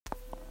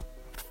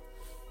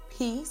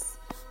peace,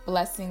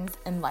 blessings,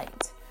 and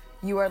light.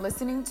 You are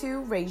listening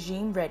to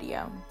Regime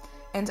Radio,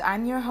 and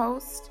I'm your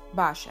host,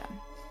 Basha.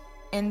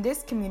 In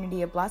this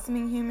community of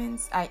blossoming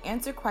humans, I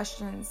answer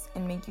questions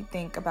and make you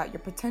think about your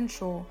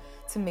potential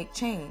to make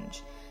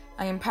change.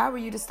 I empower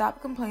you to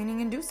stop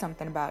complaining and do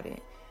something about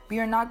it. We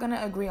are not going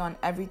to agree on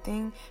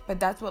everything,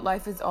 but that's what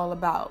life is all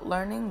about,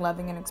 learning,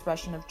 loving, and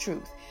expression of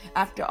truth.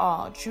 After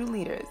all, true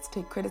leaders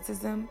take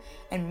criticism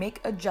and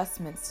make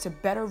adjustments to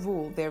better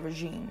rule their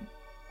regime.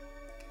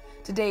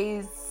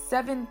 Today's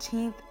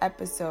 17th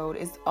episode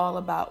is all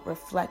about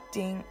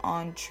reflecting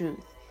on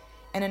truth.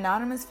 An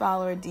anonymous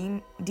follower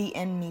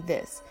DM'd me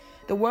this.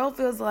 The world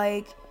feels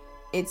like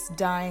it's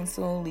dying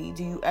slowly.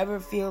 Do you ever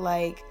feel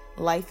like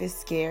life is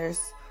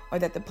scarce or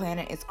that the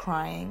planet is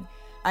crying?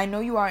 I know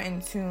you are in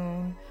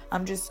tune.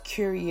 I'm just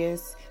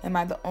curious. Am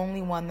I the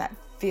only one that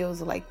feels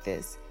like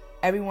this?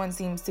 Everyone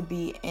seems to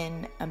be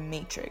in a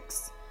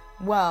matrix.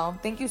 Well,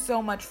 thank you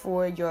so much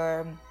for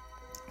your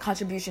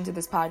contribution to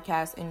this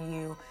podcast and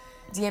you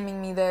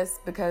DMing me this,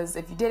 because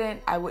if you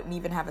didn't, I wouldn't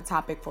even have a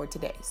topic for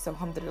today. So,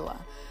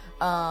 alhamdulillah.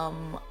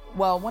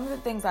 Well, one of the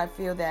things I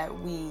feel that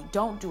we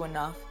don't do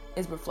enough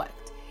is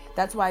reflect.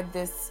 That's why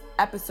this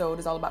episode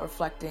is all about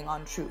reflecting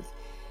on truth.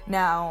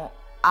 Now,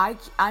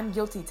 I'm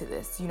guilty to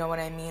this, you know what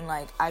I mean?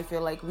 Like, I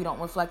feel like we don't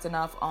reflect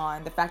enough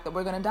on the fact that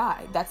we're gonna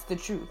die. That's the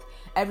truth.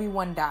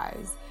 Everyone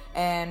dies.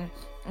 And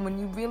when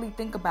you really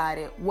think about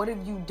it, what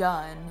have you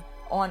done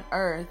on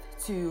earth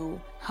to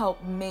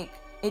help make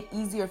it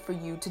easier for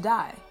you to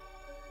die?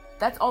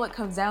 That's all it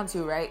comes down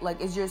to, right?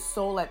 Like, is your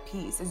soul at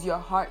peace? Is your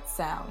heart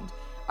sound?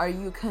 Are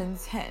you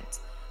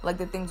content? Like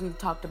the things we've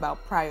talked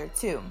about prior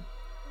to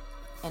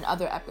in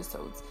other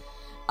episodes.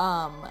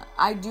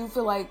 I do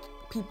feel like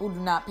people do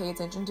not pay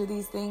attention to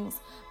these things,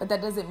 but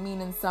that doesn't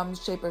mean in some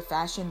shape or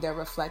fashion they're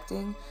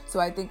reflecting.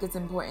 So I think it's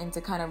important to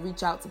kind of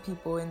reach out to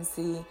people and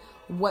see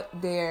what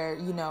their,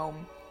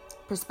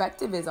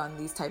 perspective is on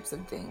these types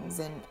of things,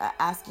 and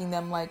asking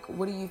them, like,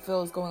 what do you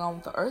feel is going on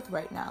with the earth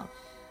right now?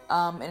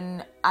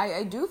 And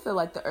I do feel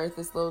like the earth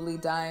is slowly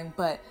dying,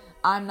 but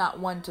I'm not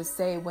one to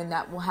say when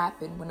that will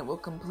happen, when it will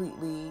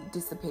completely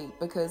dissipate,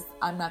 because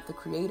I'm not the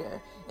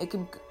creator. It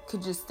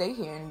could just stay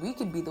here, and we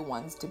could be the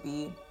ones to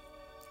be,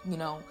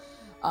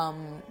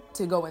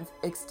 to go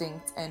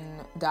extinct and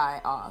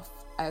die off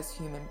as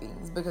human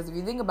beings. Because if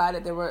you think about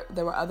it, there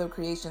were other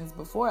creations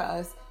before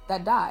us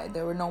that died.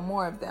 There were no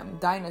more of them.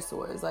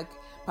 Dinosaurs, like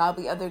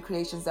probably other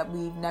creations that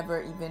we've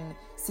never even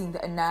seen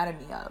the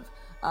anatomy of.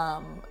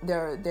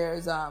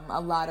 There's a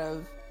lot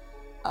of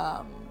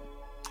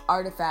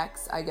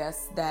artifacts, I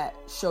guess, that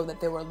show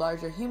that there were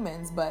larger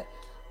humans, but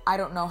I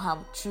don't know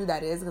how true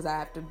that is, because I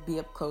have to be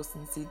up close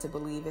and see to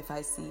believe. If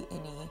I see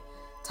any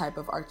type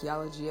of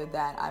archaeology of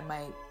that, I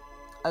might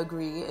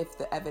agree if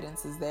the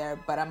evidence is there,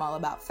 but I'm all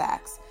about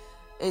facts.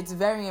 It's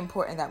very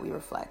important that we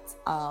reflect.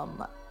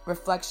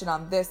 Reflection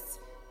on this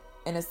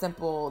in a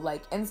simple,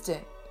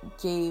 instant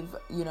gave,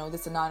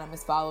 this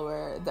anonymous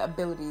follower the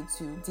ability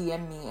to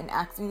DM me and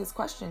ask me this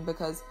question,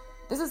 because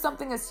this is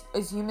something as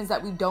humans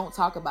that we don't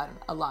talk about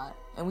a lot,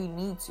 and we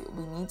need to.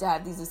 We need to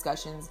have these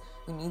discussions.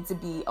 We need to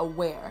be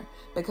aware,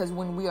 because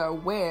when we are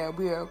aware,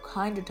 we are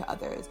kinder to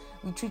others.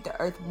 We treat the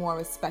earth more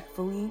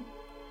respectfully.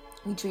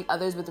 We treat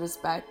others with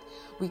respect.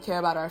 We care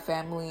about our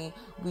family.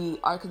 We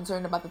are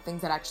concerned about the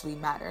things that actually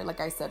matter.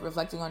 Like I said,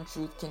 reflecting on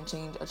truth can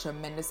change a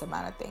tremendous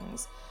amount of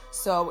things.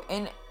 So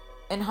in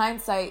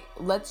hindsight,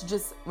 let's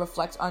just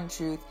reflect on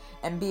truth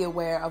and be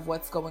aware of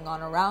what's going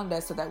on around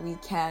us, so that we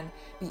can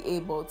be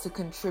able to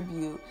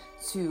contribute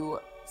to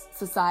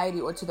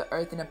society or to the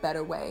earth in a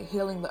better way.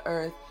 Healing the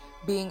earth,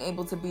 being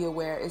able to be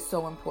aware is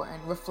so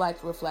important.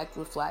 Reflect.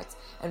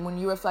 And when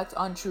you reflect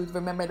on truth,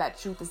 remember that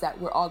truth is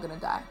that we're all going to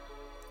die.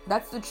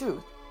 That's the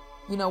truth.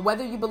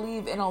 Whether you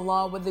believe in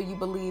Allah, whether you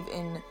believe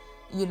in,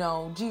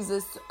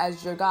 Jesus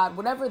as your God,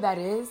 whatever that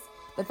is,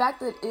 the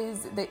fact of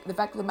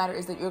the matter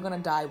is that you're going to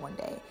die one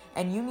day,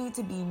 and you need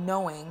to be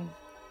knowing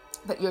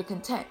that you're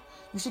content.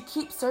 You should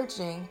keep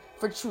searching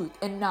for truth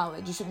and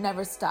knowledge. You should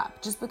never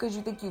stop. Just because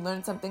you think you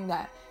learned something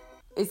that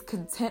is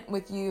content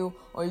with you,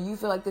 or you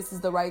feel like this is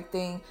the right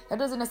thing, that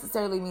doesn't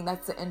necessarily mean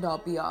that's the end all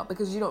be all,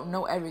 because you don't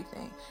know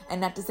everything. And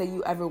not to say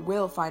you ever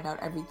will find out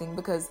everything,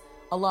 because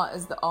Allah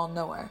is the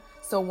all-knower.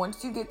 So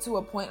once you get to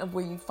a point of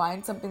where you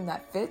find something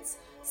that fits,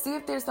 see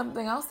if there's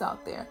something else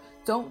out there.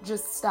 Don't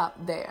just stop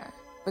there,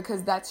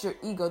 because that's your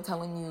ego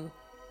telling you,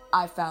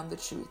 I found the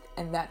truth,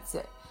 and that's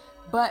it.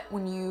 But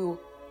when you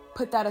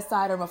put that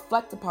aside and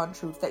reflect upon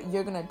truth, that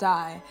you're going to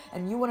die,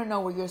 and you want to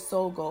know where your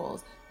soul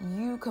goes,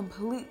 you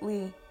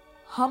completely,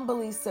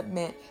 humbly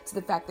submit to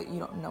the fact that you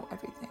don't know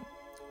everything.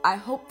 I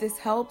hope this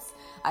helps.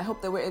 I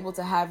hope that we're able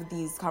to have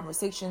these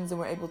conversations and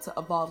we're able to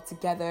evolve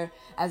together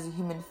as a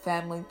human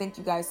family. Thank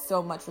you guys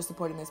so much for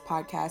supporting this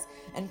podcast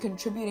and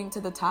contributing to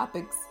the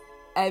topics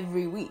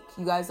every week.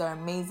 You guys are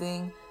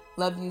amazing.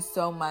 Love you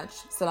so much.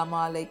 Assalamu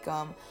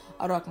alaikum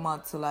wa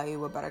rahmatullahi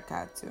wa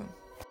barakatuh.